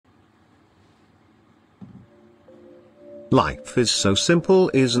Life is so simple,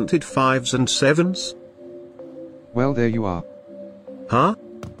 isn't it? 5s and 7s? Well, there you are. Huh?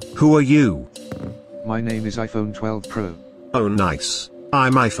 Who are you? My name is iPhone 12 Pro. Oh nice.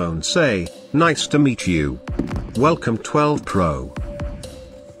 I'm iPhone Say, nice to meet you. Welcome 12 Pro.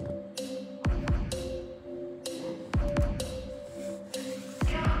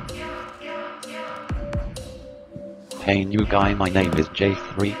 Hey new guy, my name is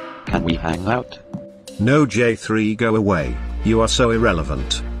J3, can we hang out? No J3, go away, you are so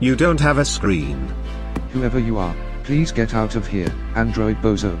irrelevant, you don't have a screen. Whoever you are, please get out of here, Android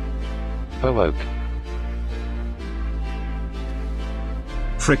bozo. Oh ok.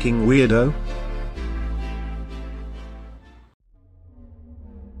 Freaking weirdo.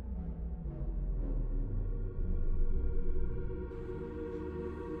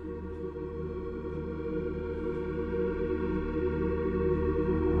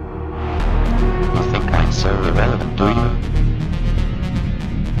 You think I'm so irrelevant, do you?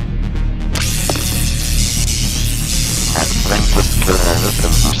 At breakfast club,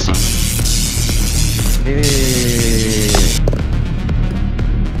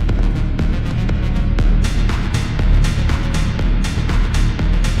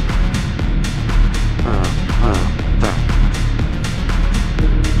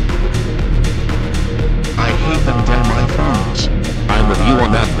 I hate them damn iPhones. I'm with you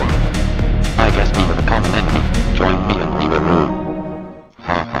on that one. I guess we have a common enemy. Join me and we will rule.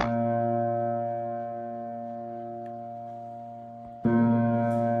 Haha.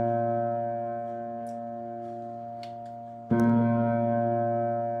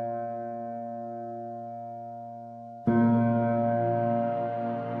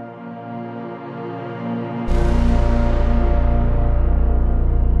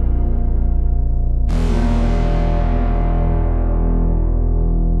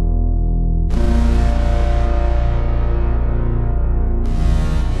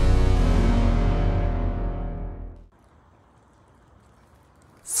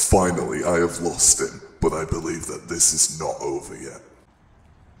 Finally, I have lost him, but I believe that this is not over yet.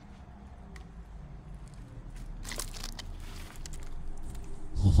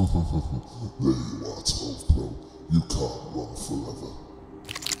 There you are, 12 Pro. You can't run forever.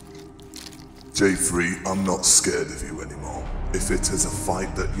 J3, I'm not scared of you anymore. If it is a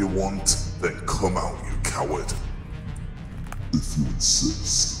fight that you want, then come out, you coward. If you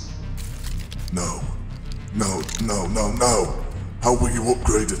insist. No. No, no, no, no! How were you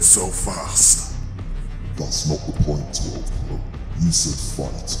upgraded so fast? That's not the point, 12 Pro. You said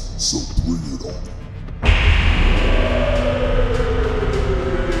fight, so bring it on.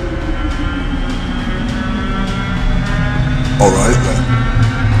 Alright then.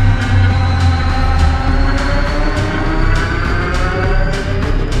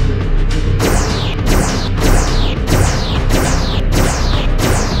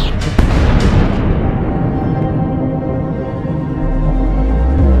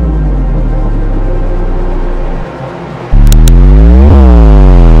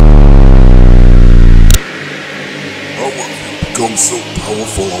 Become so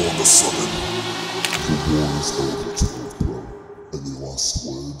powerful all of a sudden. The war is over, 12 Pro. Any last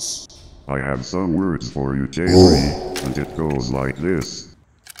words? I have some words for you, J3, and it goes like this.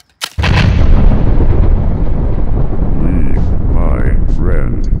 Leave my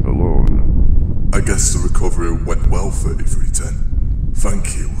friend alone. I guess the recovery went well, 3310.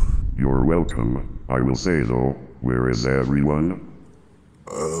 Thank you. You're welcome. I will say though, where is everyone?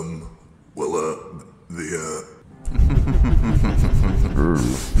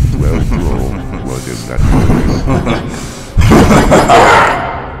 Well, bro, what is that noise?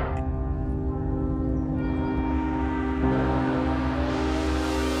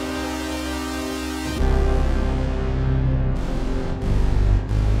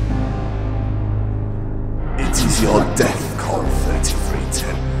 It is your death call,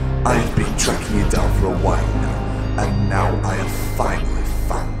 3310. I have been tracking you down for a while now, and now I have finally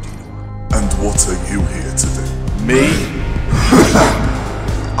found you. And what are you here to do? Me?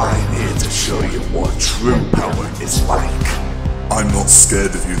 I'm here to show you what true power is like. I'm not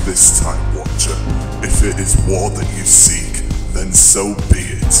scared of you this time, Watcher. If it is war that you seek, then so be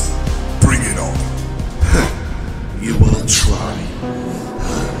it. Bring it on. You will try.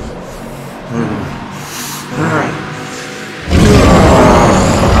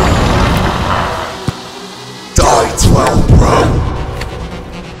 Die, 12 Pro!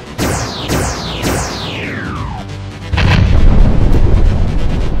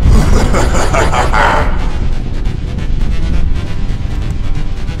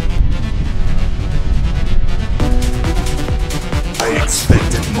 I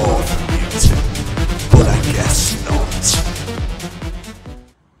expected more from you two, but I guess not.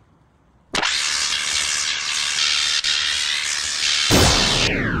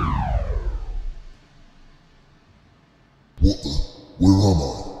 Where am I?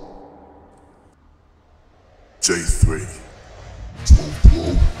 J3. 12 Pro?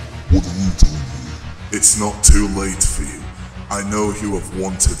 What are you doing here? It's not too late for you. I know you have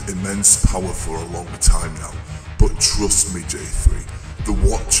wanted immense power for a long time now, but trust me, J3, the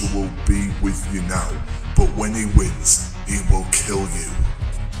Watcher will be with you now, but when he wins, he will kill you.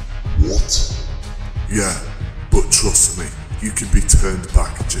 What? Yeah, but trust me, you can be turned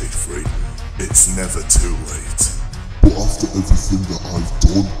back, J3. It's never too late. But after everything that I've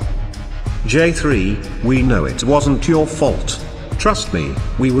done? J3, we know it wasn't your fault. Trust me,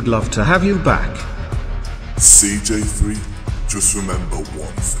 we would love to have you back. See, J3, just remember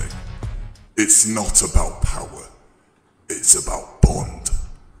one thing. It's not about power. It's about bond.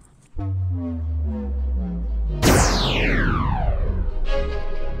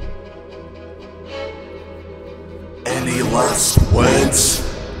 Any last words?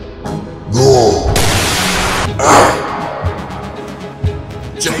 No!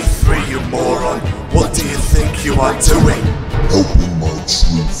 J3, you moron! What do you think you are doing? Helping my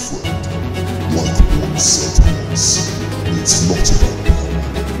true friend. Like one said once, it's not about power,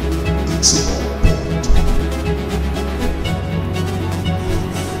 it's about bond.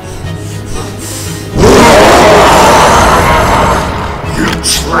 You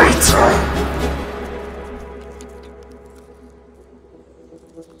traitor!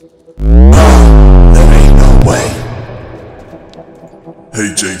 There ain't no way. Hey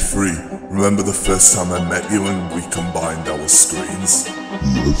J3, remember the first time I met you and we combined our screens?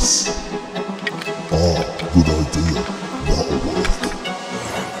 Yes? Good idea. That'll work.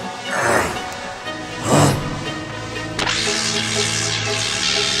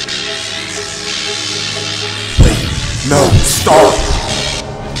 Wait, no, stop!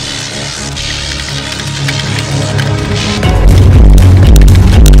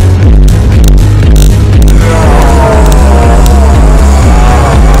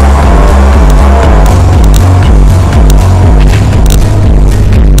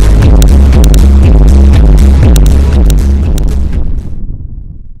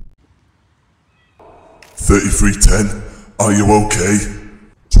 Are you okay?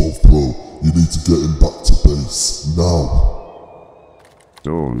 12 Pro, you need to get him back to base, now.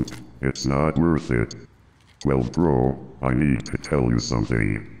 Don't. It's not worth it. 12 Pro, I need to tell you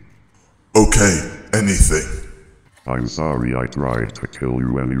something. Okay, anything. I'm sorry I tried to kill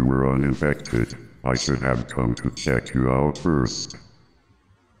you when you were uninfected. I should have come to check you out first.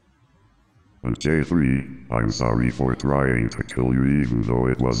 And J3, I'm sorry for trying to kill you even though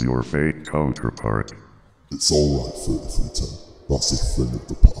it was your fake counterpart. It's alright, 3310. That's a thing of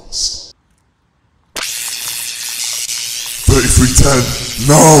the past.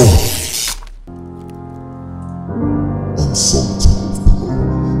 3310, no! I'm sorry, 12 Pro.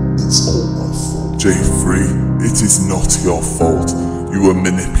 It's all my fault. J3, it is not your fault. You were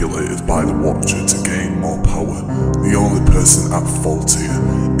manipulated by the Watcher to gain more power. The only person at fault here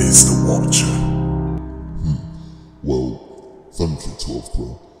is the Watcher. Well, thank you, 12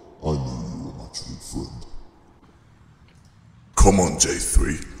 Pro. I knew you were my true friend. Come on,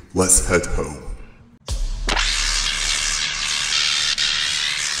 J3, let's head home.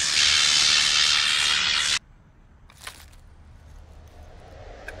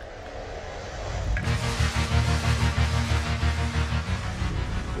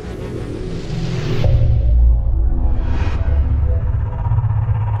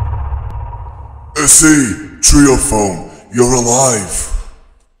 SE, Triophone, you're alive.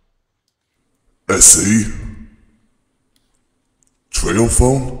 SE?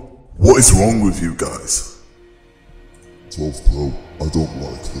 Triophone? What is wrong with you guys? 12 Pro, I don't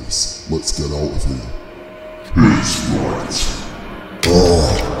like this. Let's get out of here. He's right.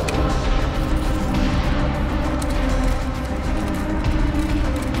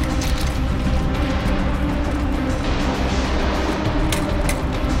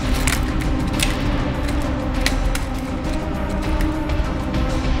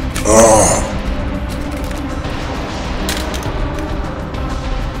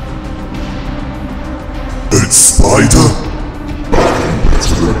 It's Spider?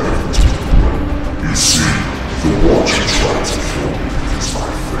 You see, the Watcher tried to kill me because I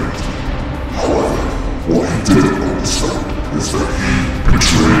failed. However, what he didn't understand is that he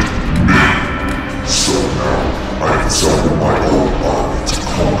betrayed me. So now, I have assembled my own army to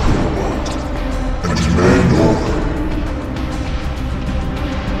conquer the world. And you may know them.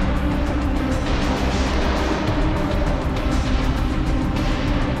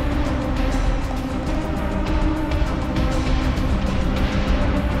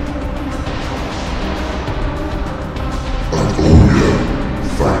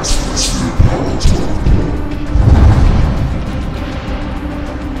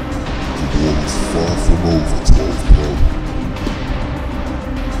 far from over, 12 Pro.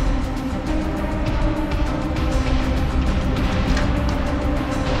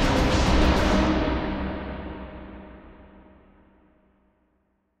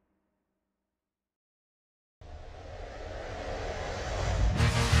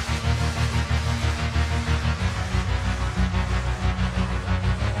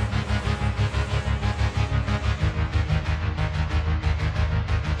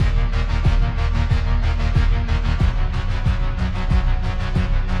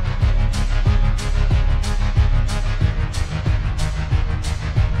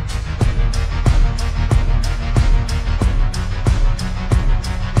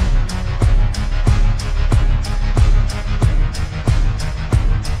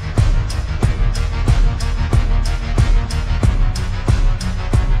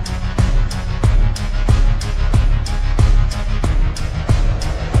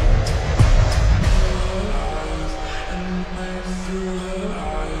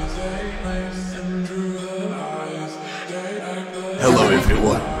 Hello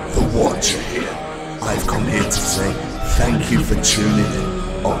everyone, the Watcher here. I've come here to say thank you for tuning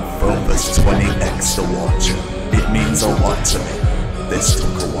in on Phoneverse 20X The Watcher. It means a lot to me. This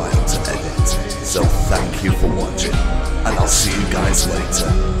took a while to edit, so thank you for watching, and I'll see you guys later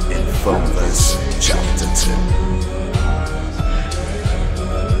in Phoneverse Chapter 2.